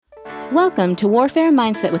Welcome to Warfare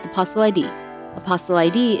Mindset with Apostle ID. Apostle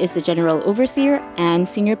ID is the General Overseer and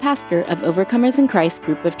Senior Pastor of Overcomers in Christ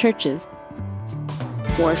group of churches.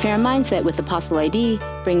 Warfare Mindset with Apostle ID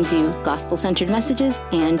brings you gospel-centered messages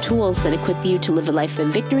and tools that equip you to live a life of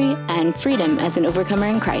victory and freedom as an overcomer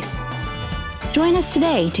in Christ. Join us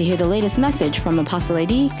today to hear the latest message from Apostle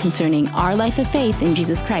ID concerning our life of faith in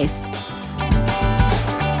Jesus Christ.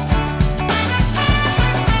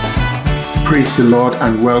 Praise the Lord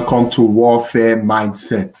and welcome to Warfare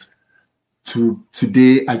Mindset.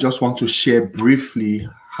 Today, I just want to share briefly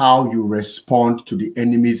how you respond to the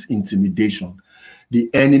enemy's intimidation. The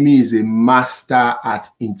enemy is a master at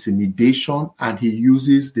intimidation, and he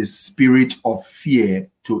uses the spirit of fear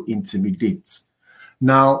to intimidate.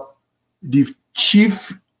 Now, the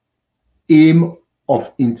chief aim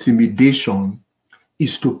of intimidation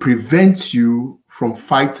is to prevent you from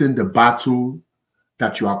fighting the battle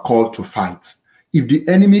that you are called to fight. If the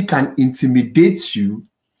enemy can intimidate you,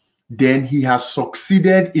 then he has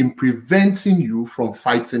succeeded in preventing you from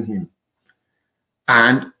fighting him.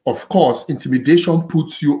 And of course, intimidation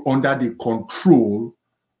puts you under the control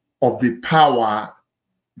of the power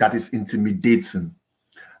that is intimidating.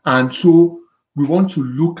 And so we want to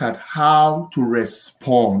look at how to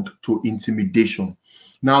respond to intimidation.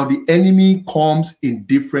 Now, the enemy comes in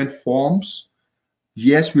different forms.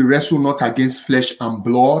 Yes, we wrestle not against flesh and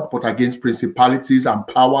blood, but against principalities and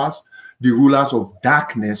powers, the rulers of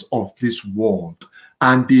darkness of this world.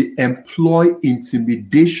 And they employ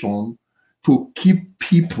intimidation to keep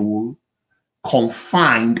people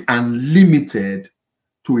confined and limited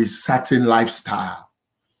to a certain lifestyle.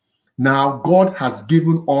 Now, God has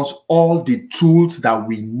given us all the tools that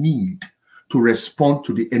we need to respond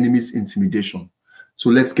to the enemy's intimidation. So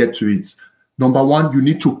let's get to it. Number one, you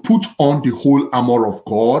need to put on the whole armor of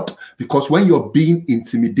God, because when you're being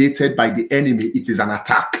intimidated by the enemy, it is an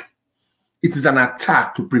attack. It is an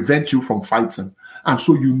attack to prevent you from fighting. And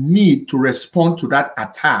so you need to respond to that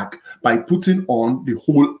attack by putting on the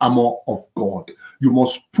whole armor of God. You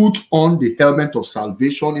must put on the helmet of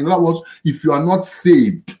salvation. In other words, if you are not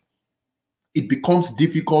saved, it becomes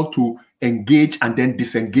difficult to engage and then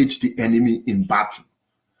disengage the enemy in battle.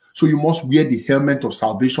 So you must wear the helmet of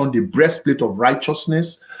salvation, the breastplate of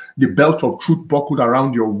righteousness, the belt of truth buckled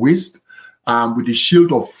around your waist, with the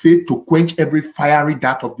shield of faith to quench every fiery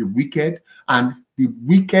dart of the wicked. And the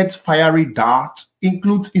wicked's fiery dart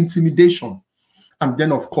includes intimidation. And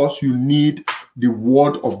then, of course, you need the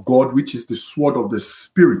word of God, which is the sword of the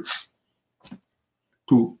Spirit,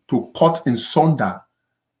 to cut in sunder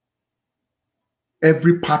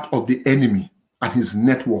every part of the enemy and his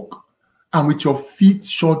network. And with your feet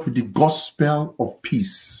shod with the gospel of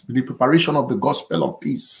peace, with the preparation of the gospel of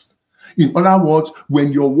peace. In other words,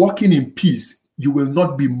 when you're walking in peace, you will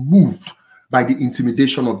not be moved by the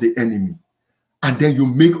intimidation of the enemy. And then you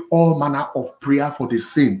make all manner of prayer for the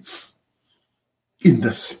saints in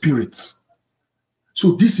the spirit.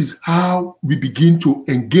 So this is how we begin to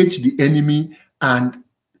engage the enemy and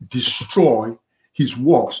destroy his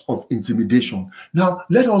works of intimidation. Now,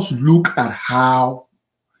 let us look at how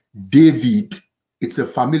David, it's a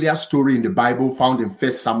familiar story in the Bible found in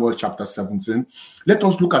 1 Samuel chapter 17. Let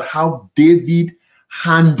us look at how David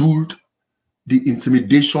handled the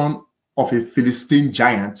intimidation of a Philistine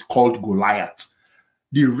giant called Goliath.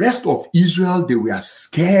 The rest of Israel, they were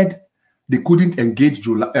scared. They couldn't engage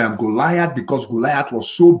Goliath because Goliath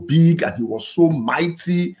was so big and he was so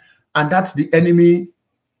mighty. And that's the enemy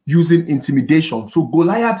using intimidation. So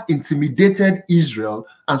Goliath intimidated Israel.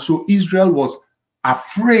 And so Israel was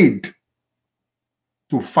afraid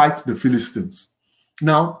to fight the Philistines.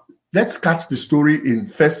 Now, let's catch the story in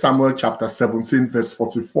 1 Samuel chapter 17, verse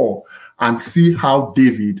 44, and see how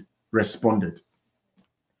David responded.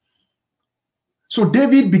 So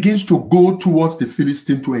David begins to go towards the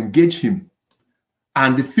Philistine to engage him.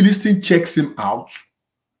 And the Philistine checks him out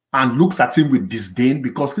and looks at him with disdain,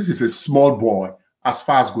 because this is a small boy as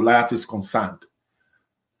far as Goliath is concerned.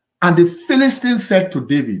 And the Philistine said to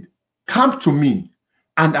David, "Come to me,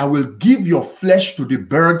 and I will give your flesh to the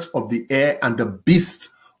birds of the air and the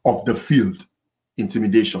beasts of the field."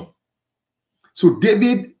 Intimidation. So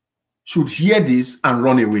David should hear this and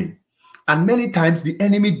run away. And many times the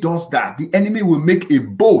enemy does that. The enemy will make a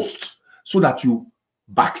boast so that you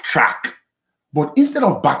backtrack. But instead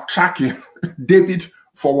of backtracking, David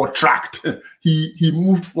forward-tracked. He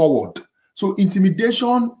moved forward. So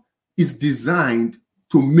intimidation is designed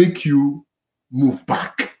to make you move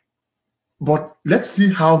back. But let's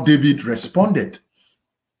see how David responded.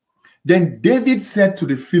 Then David said to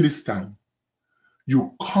the Philistine,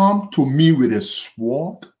 "You come to me with a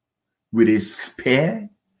sword, with a spear,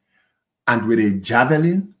 and with a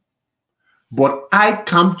javelin, But I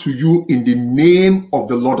come to you in the name of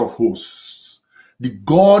the Lord of hosts, the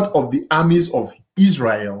God of the armies of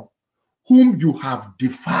Israel, whom you have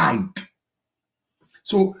defied.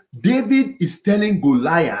 So David is telling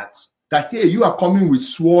Goliath that, hey, you are coming with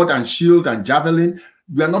sword and shield and javelin.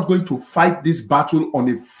 We are not going to fight this battle in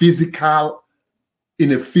a physical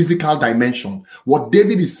dimension. What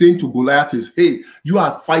David is saying to Goliath is, hey, you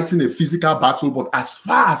are fighting a physical battle, but as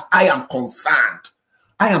far as I am concerned,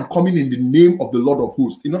 I am coming in the name of the Lord of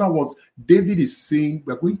hosts. In other words, David is saying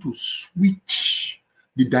we're going to switch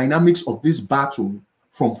the dynamics of this battle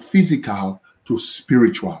from physical to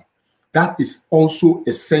spiritual. That is also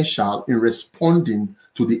essential in responding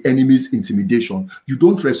to the enemy's intimidation. You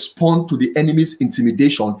don't respond to the enemy's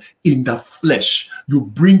intimidation in the flesh. You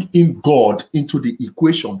bring in God into the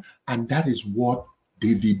equation, and that is what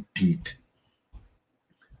David did.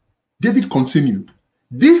 David continued,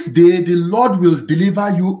 this day the Lord will deliver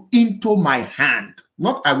you into my hand.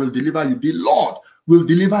 Not I will deliver you, the Lord will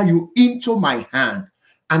deliver you into my hand,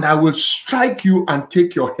 and I will strike you and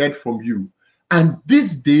take your head from you. And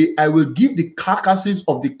this day I will give the carcasses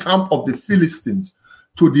of the camp of the Philistines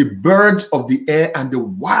to the birds of the air and the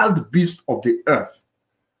wild beasts of the earth,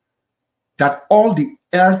 that all the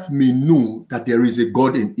earth may know that there is a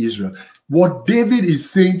God in Israel. What David is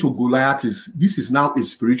saying to Goliath is, this is now a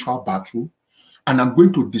spiritual battle, and I'm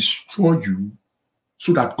going to destroy you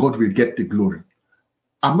so that God will get the glory.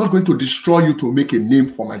 I'm not going to destroy you to make a name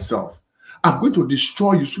for myself. I'm going to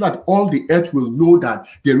destroy you so that all the earth will know that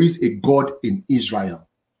there is a God in Israel.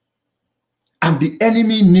 And the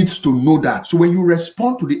enemy needs to know that. So when you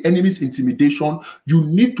respond to the enemy's intimidation, you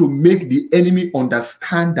need to make the enemy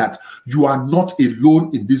understand that you are not alone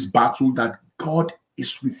in this battle, that God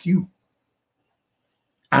is with you.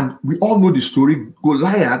 And we all know the story.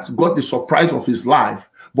 Goliath got the surprise of his life,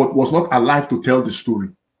 but was not alive to tell the story.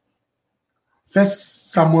 1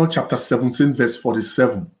 Samuel chapter 17, verse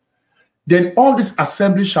 47. Then all this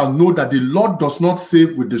assembly shall know that the Lord does not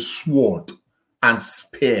save with the sword and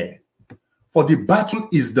spear, for the battle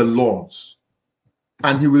is the Lord's,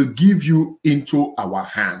 and he will give you into our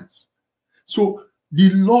hands. So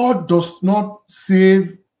the Lord does not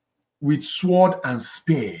save with sword and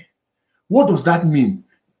spear. What does that mean?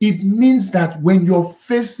 It means that when you're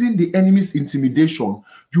facing the enemy's intimidation,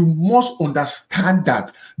 you must understand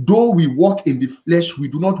that though we walk in the flesh, we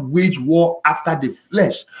do not wage war after the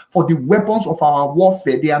flesh. For the weapons of our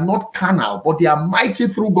warfare, they are not carnal, but they are mighty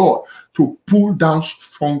through God to pull down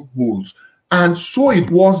strongholds. And so it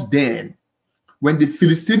was then, when the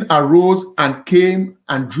Philistine arose and came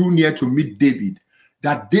and drew near to meet David,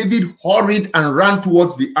 that David hurried and ran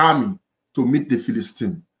towards the army to meet the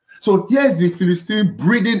Philistine. So here's the Philistine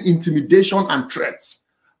breathing intimidation and threats.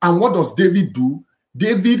 And what does David do?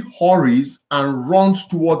 David hurries and runs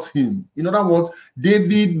towards him. In other words,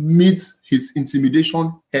 David meets his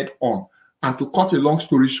intimidation head on. And to cut a long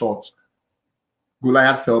story short,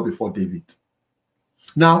 Goliath fell before David.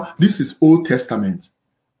 Now, this is Old Testament.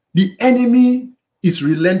 The enemy is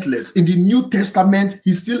relentless. In the New Testament,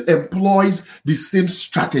 he still employs the same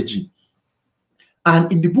strategy.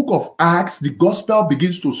 And in the book of Acts, the gospel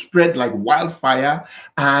begins to spread like wildfire,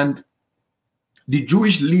 and the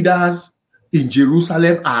Jewish leaders in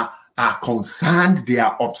Jerusalem are concerned. They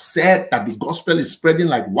are upset that the gospel is spreading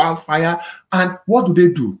like wildfire. And what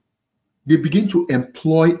do? They begin to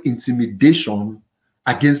employ intimidation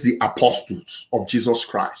against the apostles of Jesus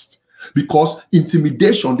Christ. Because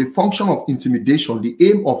intimidation, the function of intimidation, the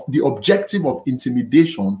aim of the objective of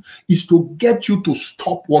intimidation is to get you to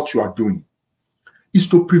stop what you are doing. Is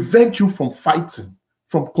to prevent you from fighting,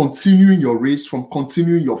 from continuing your race, from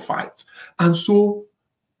continuing your fight. And so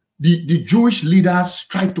the Jewish leaders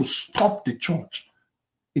tried to stop the church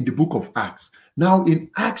in the book of Acts. Now in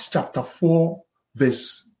Acts chapter 4,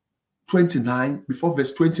 verse 29, before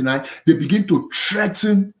verse 29, they begin to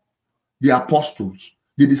threaten the apostles,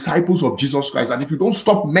 the disciples of Jesus Christ. And if you don't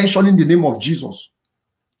stop mentioning the name of Jesus,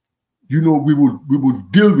 we will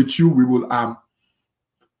deal with you. We will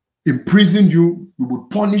imprison you, we will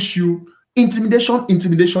punish you. Intimidation.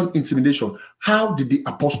 How did the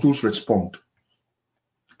apostles respond?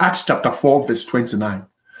 Acts chapter 4, verse 29.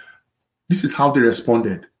 This is how they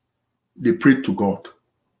responded. They prayed to God.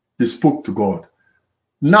 They spoke to God.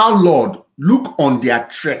 Now, Lord, look on their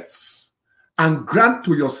threats and grant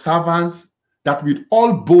to your servants that with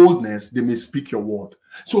all boldness they may speak your word.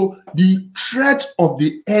 So the threat of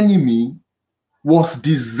the enemy was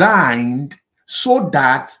designed so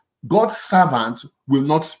that God's servants will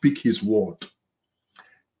not speak his word.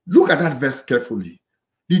 Look at that verse carefully.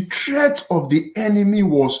 The threat of the enemy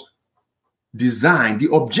was designed.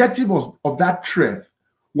 The objective of that threat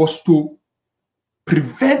was to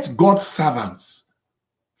prevents God's servants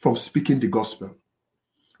from speaking the gospel.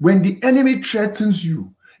 When the enemy threatens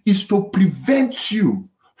you, it's to prevent you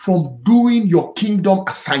from doing your kingdom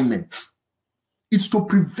assignments. It's to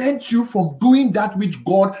prevent you from doing that which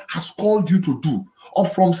God has called you to do, or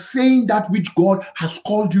from saying that which God has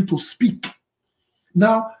called you to speak.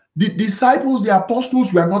 Now, the disciples, the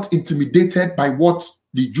apostles, were not intimidated by what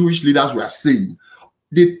the Jewish leaders were saying.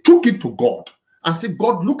 They took it to God and said,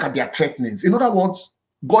 God, look at their threatenings. In other words,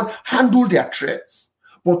 God, handle their threats.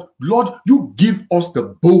 But Lord, you give us the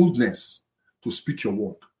boldness to speak your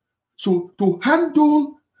word. So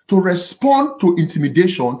to respond to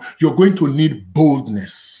intimidation, you're going to need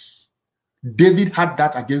boldness. David had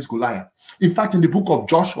that against Goliath. In fact, in the book of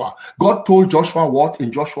Joshua, God told Joshua what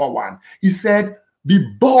in Joshua 1? He said, be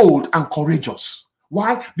bold and courageous.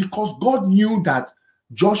 Why? Because God knew that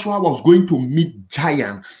Joshua was going to meet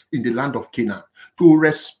giants in the land of Canaan. To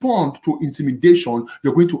respond to intimidation,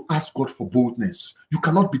 you're going to ask God for boldness. You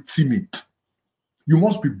cannot be timid. You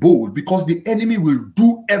must be bold, because the enemy will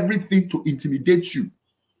do everything to intimidate you,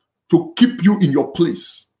 to keep you in your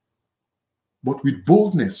place. But with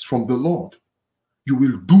boldness from the Lord, you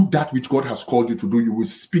will do that which God has called you to do. You will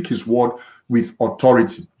speak his word with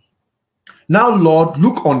authority. Now, Lord,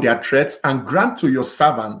 look on their threats and grant to your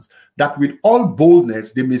servants that with all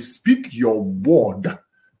boldness they may speak your word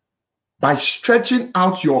by stretching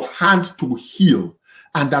out your hand to heal,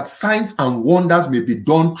 and that signs and wonders may be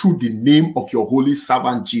done through the name of your holy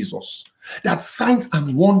servant Jesus. That signs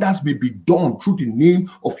and wonders may be done through the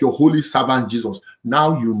name of your holy servant Jesus.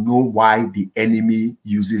 Now you know why the enemy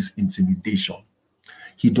uses intimidation.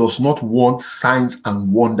 He does not want signs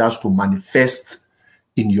and wonders to manifest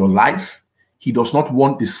in your life. He does not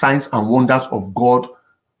want the signs and wonders of God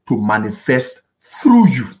to manifest through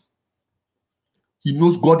you. He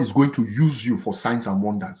knows God is going to use you for signs and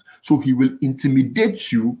wonders. So he will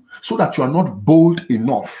intimidate you so that you are not bold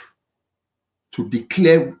enough to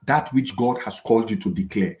declare that which God has called you to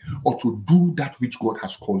declare, or to do that which God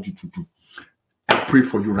has called you to do. I pray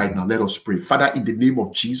for you right now. Let us pray. Father, in the name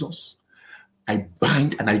of Jesus, I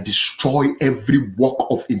bind and I destroy every work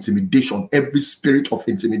of intimidation, every spirit of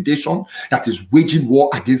intimidation that is waging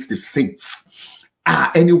war against the saints.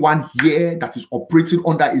 Anyone here that is operating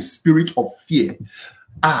under a spirit of fear,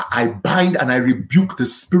 I bind and I rebuke the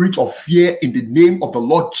spirit of fear in the name of the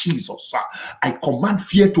Lord Jesus. I command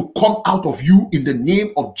fear to come out of you in the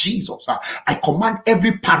name of Jesus. I command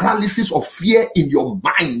every paralysis of fear in your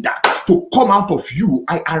mind to come out of you.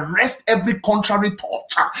 I arrest every contrary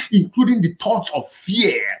thought, including the thoughts of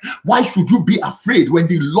fear. Why should you be afraid when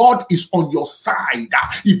the Lord is on your side?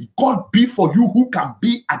 If God be for you, who can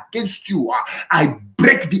be against you? I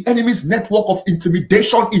break the enemy's network of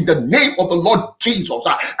intimidation in the name of the Lord Jesus.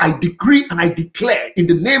 I decree and I declare in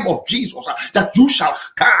the name of Jesus that you shall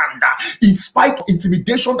stand in spite of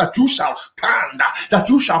intimidation, that you shall stand, that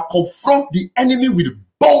you shall confront the enemy with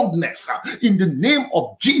boldness in the name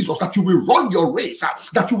of Jesus, that you will run your race,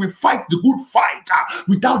 that you will fight the good fight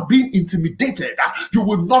without being intimidated. You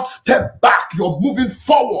will not step back. You're moving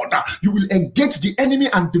forward. You will engage the enemy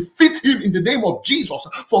and defeat him in the name of Jesus.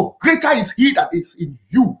 For greater is he that is in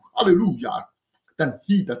you, hallelujah, than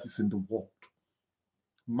he that is in the world.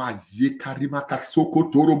 Father,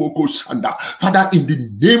 in the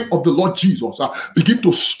name of the Lord Jesus, begin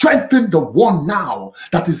to strengthen the one now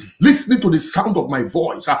that is listening to the sound of my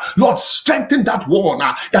voice. Lord, strengthen that one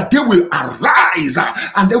that they will arise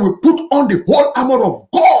and they will put on the whole armor of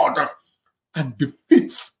God and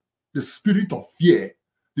defeat the spirit of fear,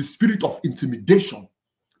 the spirit of intimidation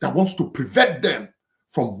that wants to prevent them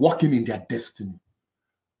from walking in their destiny.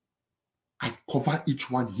 I cover each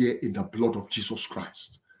one here in the blood of Jesus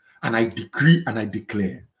Christ. And I decree and I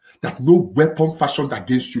declare that no weapon fashioned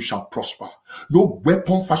against you shall prosper. No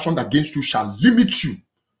weapon fashioned against you shall limit you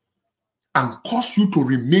and cause you to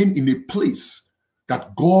remain in a place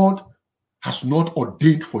that God has not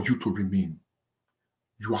ordained for you to remain.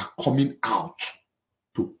 You are coming out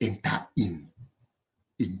to enter in.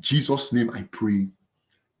 In Jesus' name I pray.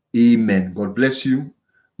 Amen. God bless you.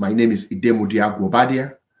 My name is Idemudi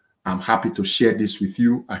Agwobadia. I'm happy to share this with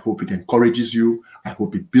you. I hope it encourages you. I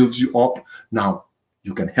hope it builds you up. Now,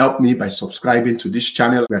 you can help me by subscribing to this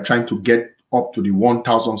channel. We are trying to get up to the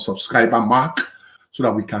 1,000 subscriber mark so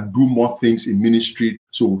that we can do more things in ministry.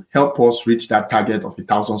 So help us reach that target of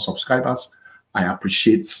 1,000 subscribers. I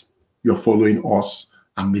appreciate your following us,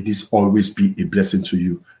 and may this always be a blessing to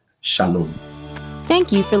you. Shalom.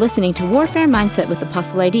 Thank you for listening to Warfare Mindset with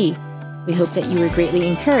Apostle ID. We hope that you were greatly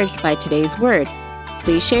encouraged by today's word.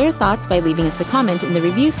 Please share your thoughts by leaving us a comment in the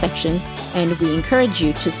review section, and we encourage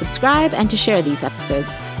you to subscribe and to share these episodes.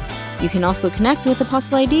 You can also connect with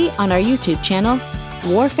Apostle ID on our YouTube channel,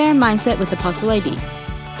 Warfare Mindset with Apostle ID.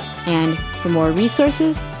 And for more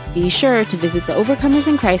resources, be sure to visit the Overcomers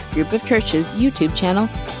in Christ group of churches YouTube channel,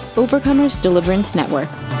 Overcomers Deliverance Network.